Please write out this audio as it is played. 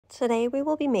Today we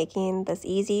will be making this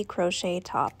easy crochet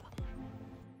top.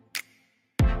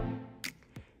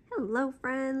 Hello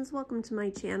friends, welcome to my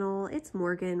channel. It's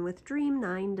Morgan with Dream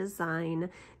 9 Design.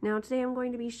 Now today I'm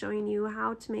going to be showing you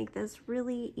how to make this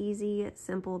really easy,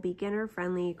 simple,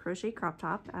 beginner-friendly crochet crop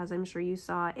top, as I'm sure you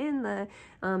saw in the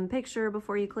picture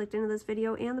before you clicked into this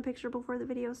video and the picture before the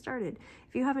video started.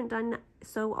 If you haven't done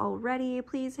so already,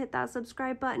 please hit that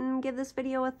subscribe button, give this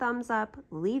video a thumbs up,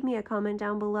 leave me a comment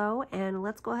down below, and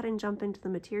let's go ahead and jump into the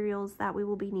materials that we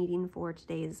will be needing for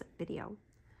today's video.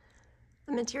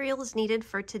 The materials needed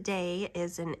for today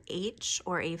is an H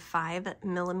or a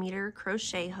 5mm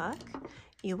crochet hook.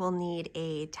 You will need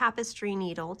a tapestry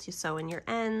needle to sew in your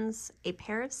ends, a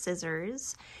pair of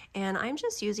scissors, and I'm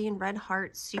just using Red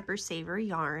Heart Super Saver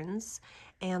yarns.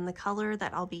 And the color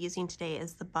that I'll be using today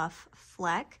is the Buff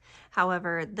Fleck.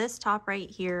 However, this top right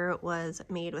here was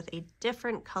made with a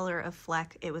different color of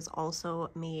fleck. It was also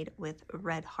made with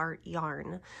Red Heart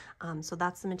yarn. So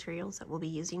that's the materials that we'll be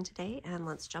using today, and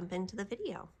let's jump into the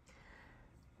video.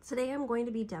 Today I'm going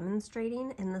to be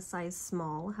demonstrating in the size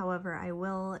small. However, I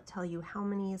will tell you how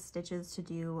many stitches to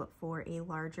do for a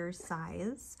larger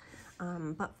size.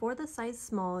 But for the size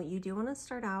small, you do want to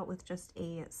start out with just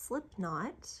a slip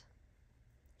knot,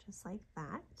 just like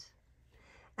that.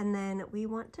 And then we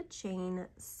want to chain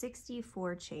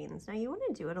 64 chains. Now you want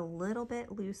to do it a little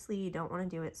bit loosely. You don't want to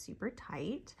do it super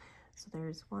tight. So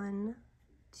there's 1,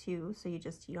 2, so you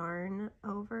just yarn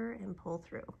over and pull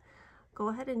through. Go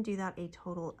ahead and do that a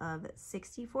total of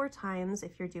 64 times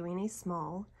if you're doing a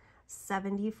small,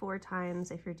 74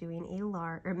 times if you're doing a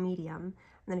large or medium. And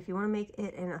then if you want to make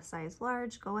it in a size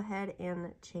large, go ahead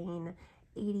and chain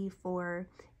 84.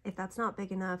 If that's not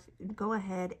big enough, go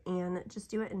ahead and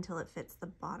just do it until it fits the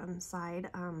bottom side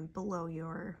below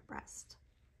your breast.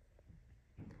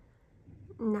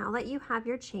 Now that you have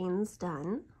your chains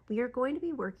done, we are going to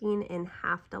be working in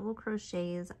half double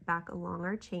crochets back along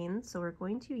our chain. So we're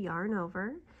going to yarn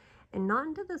over and not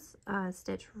into this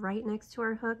stitch right next to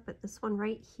our hook, but this one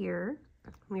right here.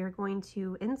 We are going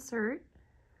to insert,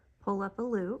 pull up a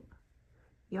loop,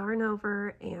 yarn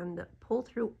over, and pull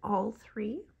through all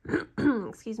three,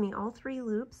 excuse me, all 3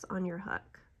 loops on your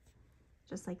hook,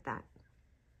 just like that.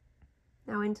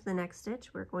 Now into the next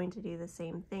stitch, we're going to do the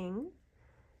same thing.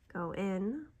 Go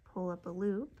in, pull up a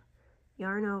loop,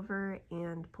 yarn over,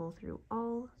 and pull through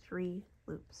all 3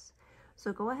 loops.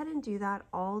 So go ahead and do that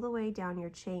all the way down your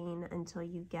chain until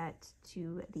you get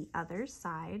to the other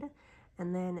side,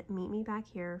 and then meet me back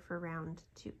here for round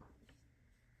 2.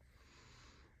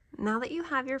 Now that you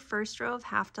have your first row of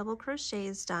half double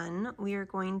crochets done, we are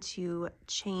going to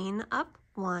chain up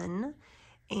 1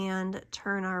 and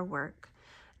turn our work.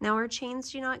 Now our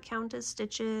chains do not count as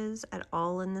stitches at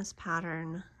all in this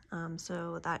pattern,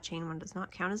 so that chain one does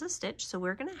not count as a stitch. So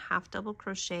we're going to half double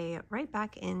crochet right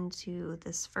back into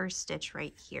this first stitch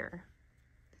right here.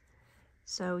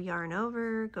 So yarn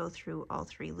over, go through all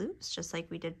 3 loops just like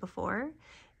we did before.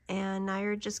 And now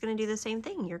you're just going to do the same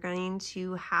thing. You're going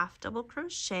to half double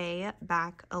crochet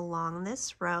back along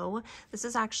this row. This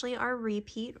is actually our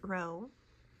repeat row.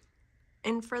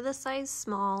 And for the size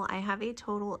small, I have a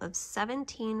total of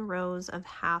 17 rows of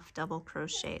half double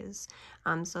crochets.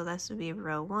 So this would be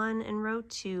row 1 and row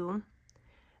 2.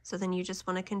 So then you just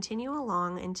want to continue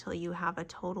along until you have a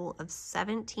total of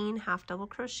 17 half double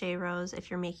crochet rows if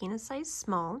you're making a size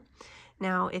small.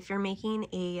 Now, if you're making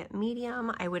a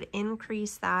medium, I would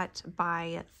increase that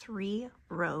by 3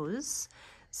 rows.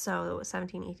 So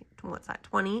 17, 18, what's that,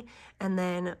 20, and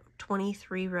then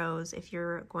 23 rows if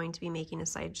you're going to be making a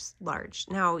size large.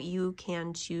 Now, you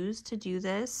can choose to do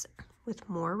this with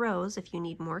more rows if you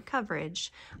need more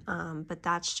coverage, but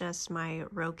that's just my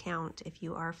row count if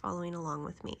you are following along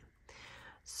with me.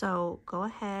 So go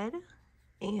ahead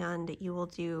and you will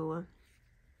do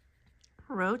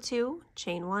row 2,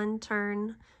 chain 1,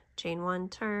 turn, chain 1,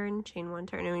 turn, chain 1,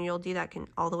 turn, and you'll do that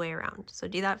all the way around. So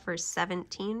do that for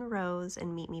 17 rows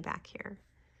and meet me back here.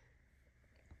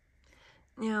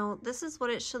 Now, this is what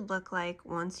it should look like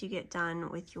once you get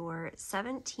done with your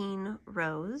 17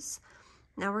 rows.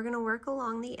 Now we're going to work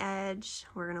along the edge,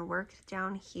 we're going to work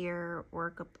down here,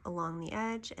 work up along the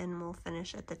edge, and we'll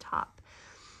finish at the top.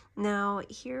 Now,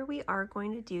 here we are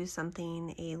going to do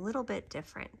something a little bit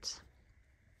different.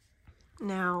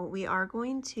 Now, we are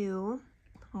going to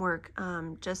work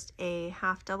just a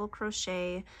half double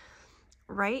crochet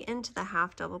right into the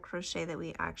half double crochet that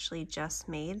we actually just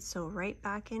made. So right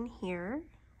back in here,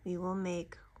 we will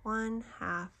make 1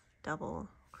 half double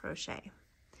crochet.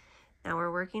 Now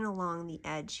we're working along the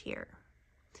edge here.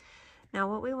 Now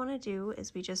what we want to do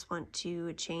is we just want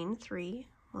to chain 3,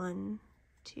 1,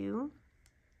 2,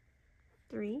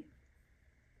 3,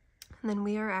 And then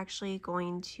we are actually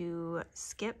going to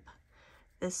skip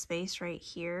this space right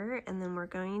here, and then we're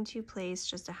going to place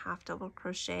just a half double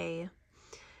crochet.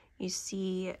 You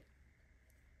see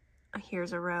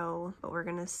here's a row, but we're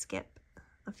going to skip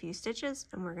a few stitches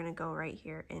and we're going to go right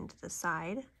here into the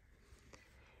side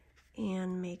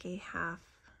and make a half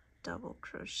double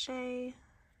crochet.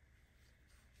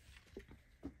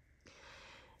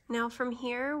 Now from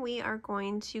here we are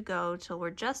going to go till we're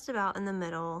just about in the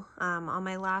middle. On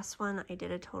my last one I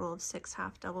did a total of 6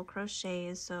 half double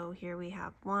crochets, so here we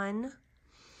have 1.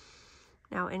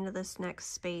 Now into this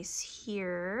next space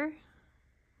here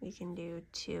we can do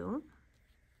 2.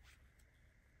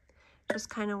 Just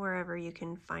kind of wherever you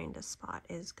can find a spot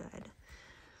is good.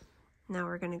 Now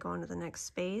we're going to go into the next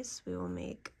space. We will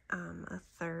make a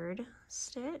 3rd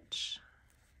stitch.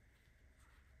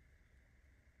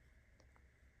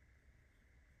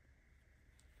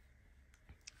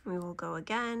 We will go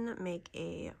again, make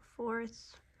a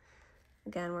 4th.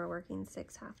 Again, we're working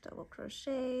 6 half double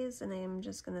crochets, and I am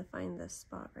just going to find this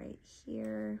spot right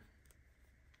here.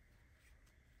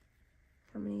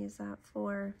 How many is that?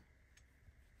 4.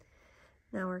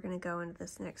 Now we're going to go into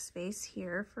this next space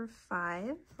here for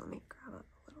 5. Let me grab up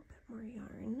a little bit more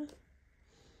yarn.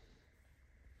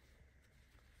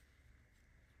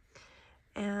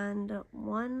 And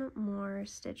 1 more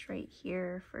stitch right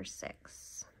here for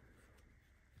 6.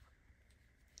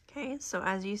 Okay, so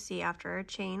as you see after our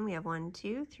chain, we have 1,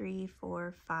 2, 3,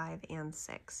 4, 5, and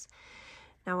 6.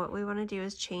 Now what we want to do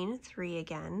is chain 3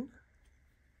 again.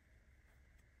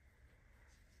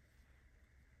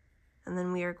 And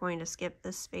then we are going to skip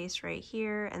this space right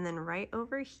here, and then right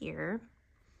over here,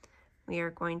 we are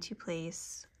going to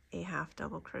place a half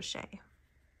double crochet.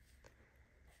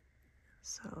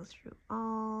 So through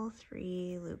all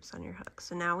 3 loops on your hook.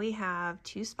 So now we have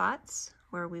 2 spots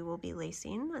where we will be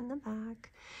lacing in the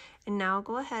back. And now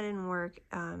go ahead and work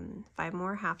 5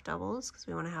 more half doubles because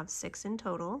we want to have 6 in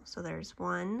total. So there's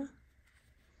 1,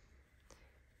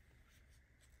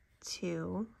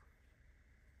 2,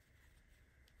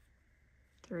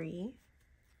 3,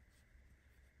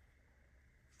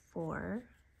 4,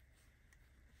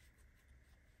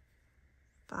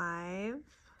 5,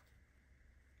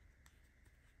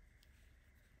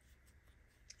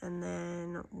 and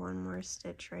then 1 more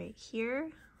stitch right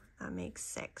here. That makes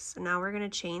 6. So now we're going to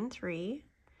chain 3.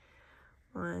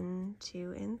 1,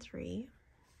 2, and 3.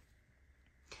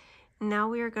 Now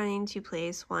we are going to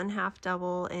place 1 half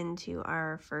double into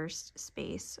our first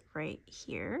space right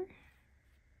here.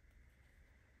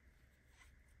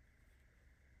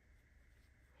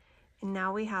 And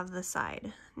now we have the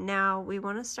side. Now we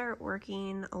want to start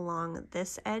working along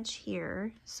this edge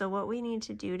here. So what we need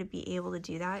to do to be able to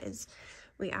do that is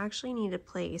we actually need to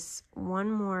place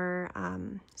 1 more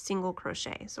single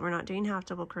crochet. So we're not doing half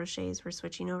double crochets, we're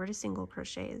switching over to single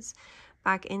crochets.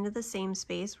 Back into the same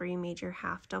space where you made your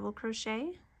half double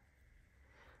crochet.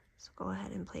 So go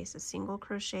ahead and place a single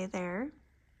crochet there.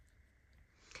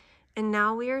 And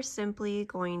now we are simply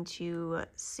going to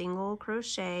single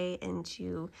crochet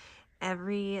into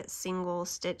every single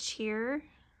stitch here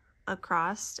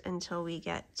across until we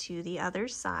get to the other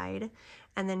side,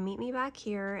 and then meet me back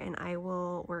here and I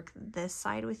will work this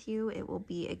side with you. It will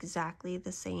be exactly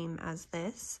the same as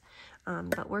this,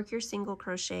 but work your single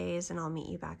crochets and I'll meet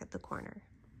you back at the corner.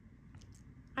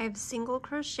 I've single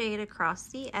crocheted across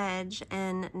the edge,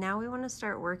 and now we want to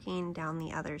start working down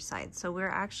the other side. So we're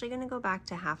actually going to go back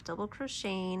to half double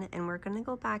crocheting, and we're going to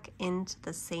go back into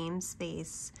the same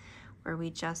space where we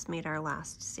just made our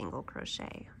last single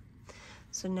crochet.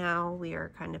 So now we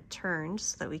are kind of turned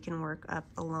so that we can work up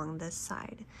along this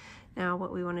side. Now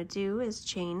what we want to do is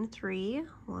chain 3,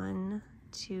 1,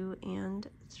 2, and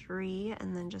 3,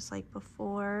 and then just like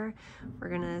before, we're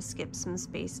gonna skip some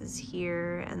spaces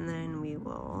here, and then we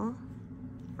will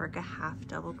work a half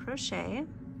double crochet.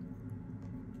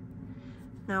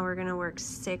 Now we're gonna work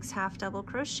 6 half double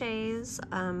crochets,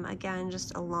 again,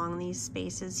 just along these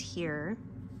spaces here.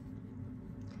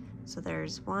 So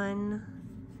there's 1,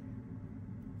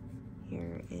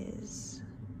 here is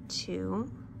 2,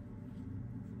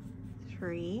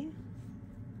 3,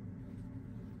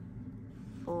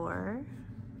 4,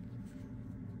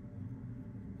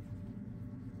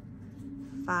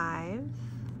 5,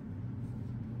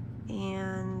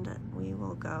 and we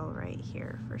will go right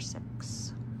here for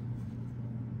 6.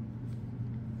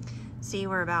 See,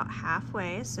 we're about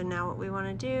halfway, so now what we want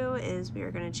to do is we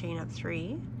are going to chain up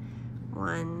 3,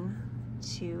 1,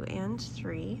 2, and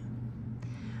 3.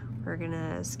 We're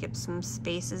gonna skip some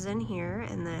spaces in here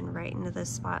and then right into this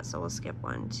spot. So we'll skip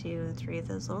 1, 2, 3 of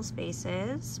those little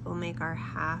spaces. We'll make our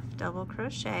half double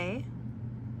crochet.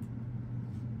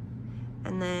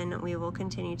 and then we will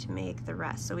continue to make the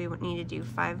rest. So we would need to do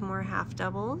 5 more half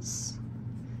doubles.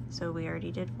 So we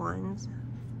already did 1, so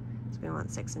we want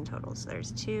 6 in total. So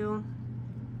there's 2,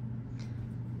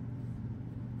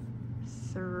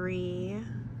 3,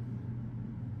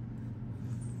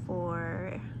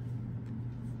 4,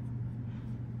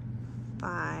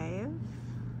 5,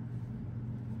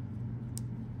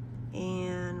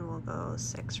 and we'll go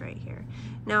 6 right here.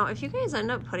 Now, if you guys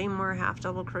end up putting more half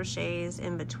double crochets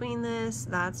in between this,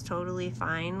 that's totally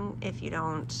fine. If you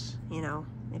don't, you know,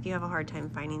 if you have a hard time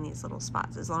finding these little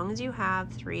spots, as long as you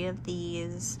have 3 of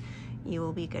these, you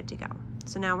will be good to go.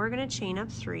 So now we're going to chain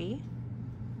up 3.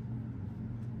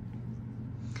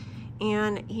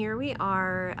 And here we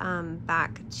are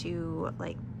back to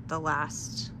like the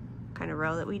last kind of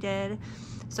row that we did.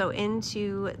 So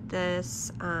into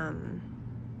this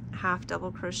half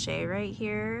double crochet right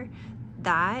here,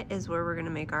 that is where we're going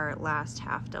to make our last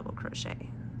half double crochet.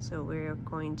 So we're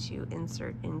going to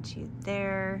insert into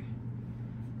there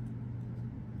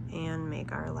and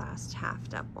make our last half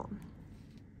double.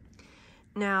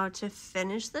 Now to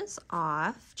finish this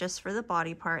off, just for the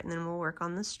body part, and then we'll work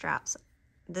on the straps,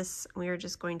 we are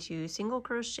just going to single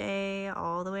crochet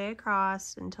all the way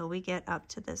across until we get up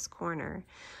to this corner.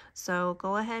 So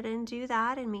go ahead and do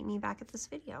that and meet me back at this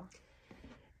video.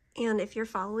 And if you're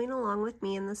following along with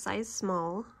me in the size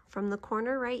small, from the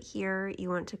corner right here, you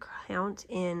want to count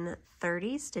in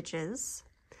 30 stitches.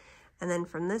 And then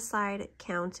from this side,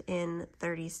 count in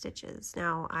 30 stitches.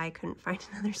 Now, I couldn't find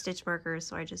another stitch marker,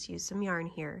 so I just used some yarn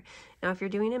here. Now, if you're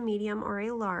doing a medium or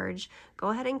a large, go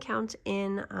ahead and count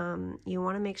in. You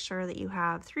want to make sure that you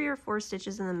have 3 or 4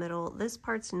 stitches in the middle. This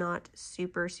part's not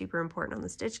super important on the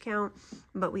stitch count,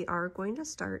 but we are going to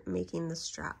start making the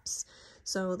straps.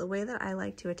 So the way that I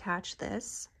like to attach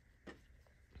this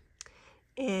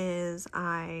is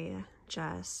I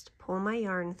just pull my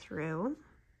yarn through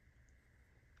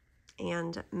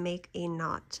and make a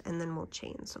knot, and then we'll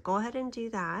chain. So go ahead and do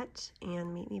that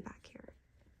and meet me back here.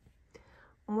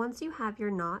 Once you have your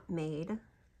knot made,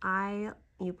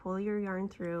 you pull your yarn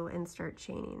through and start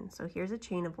chaining. So here's a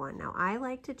chain of 1. Now I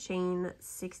like to chain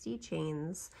 60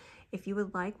 chains. If you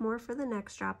would like more for the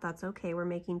next strap, that's okay. We're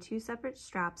making 2 separate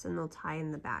straps and they'll tie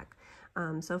in the back.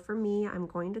 So for me, I'm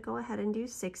going to go ahead and do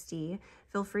 60.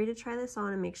 Feel free to try this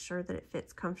on and make sure that it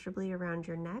fits comfortably around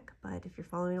your neck. But if you're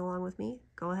following along with me,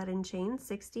 go ahead and chain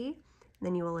 60.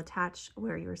 Then you will attach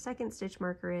where your second stitch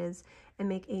marker is and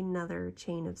make another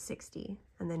chain of 60,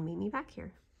 and then meet me back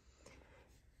here.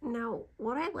 Now,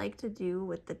 what I like to do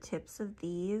with the tips of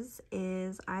these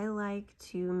is I like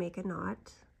to make a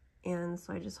knot, and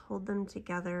so I just hold them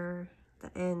together,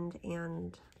 the end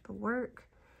and the work.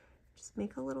 Just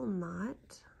make a little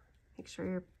knot. Make sure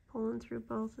you're pulling through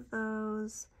both of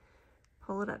those.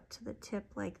 Pull it up to the tip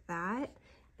like that,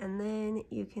 and then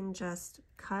you can just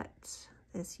cut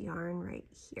this yarn right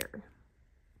here.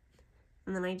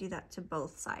 And then I do that to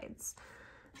both sides.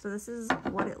 So this is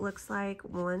what it looks like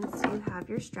once you have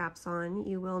your straps on.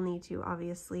 You will need to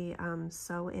obviously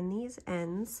sew in these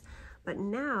ends, but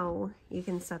now you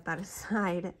can set that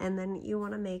aside, and then you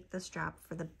want to make the strap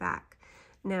for the back.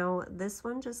 Now this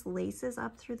one just laces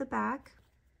up through the back.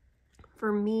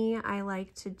 For me, I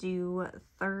like to do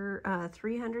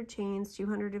 300 chains,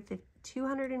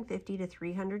 250 to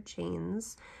 300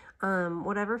 chains,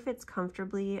 whatever fits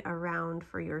comfortably around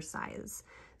for your size.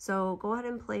 So go ahead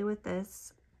and play with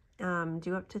this.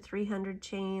 Do up to 300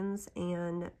 chains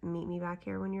and meet me back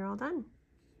here when you're all done.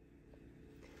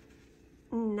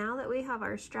 Now that we have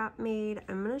our strap made,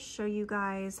 I'm going to show you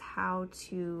guys how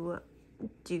to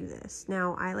do this.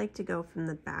 Now I like to go from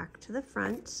the back to the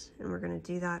front, and we're going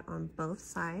to do that on both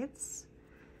sides.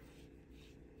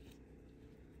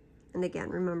 And again,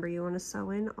 remember, you want to sew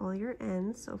in all your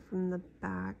ends, so from the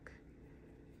back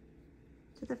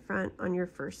to the front on your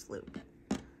first loop.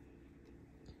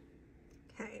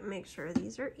 Okay, make sure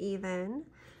these are even.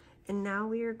 And now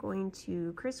we are going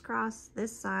to crisscross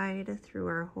this side through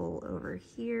our hole over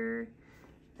here,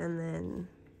 and then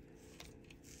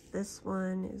this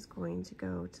one is going to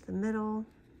go to the middle.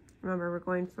 Remember, we're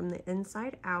going from the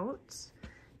inside out,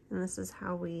 and this is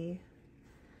how we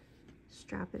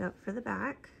strap it up for the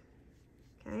back.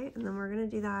 Okay, and then we're going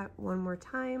to do that one more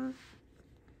time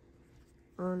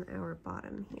on our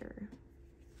bottom here.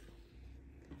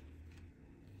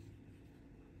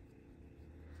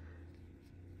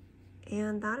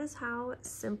 And that is how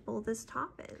simple this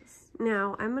top is.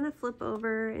 Now I'm going to flip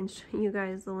over and show you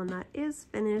guys the one that is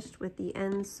finished with the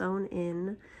ends sewn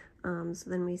in. So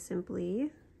then we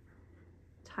simply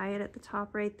tie it at the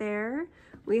top right there.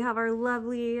 We have our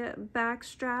lovely back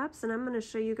straps, and I'm going to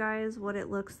show you guys what it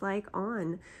looks like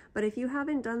on. But if you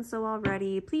haven't done so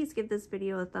already, please give this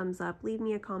video a thumbs up. Leave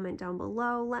me a comment down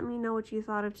below. Let me know what you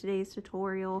thought of today's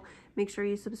tutorial. Make sure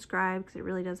you subscribe because it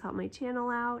really does help my channel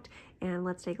out. And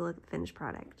let's take a look at the finished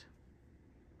product.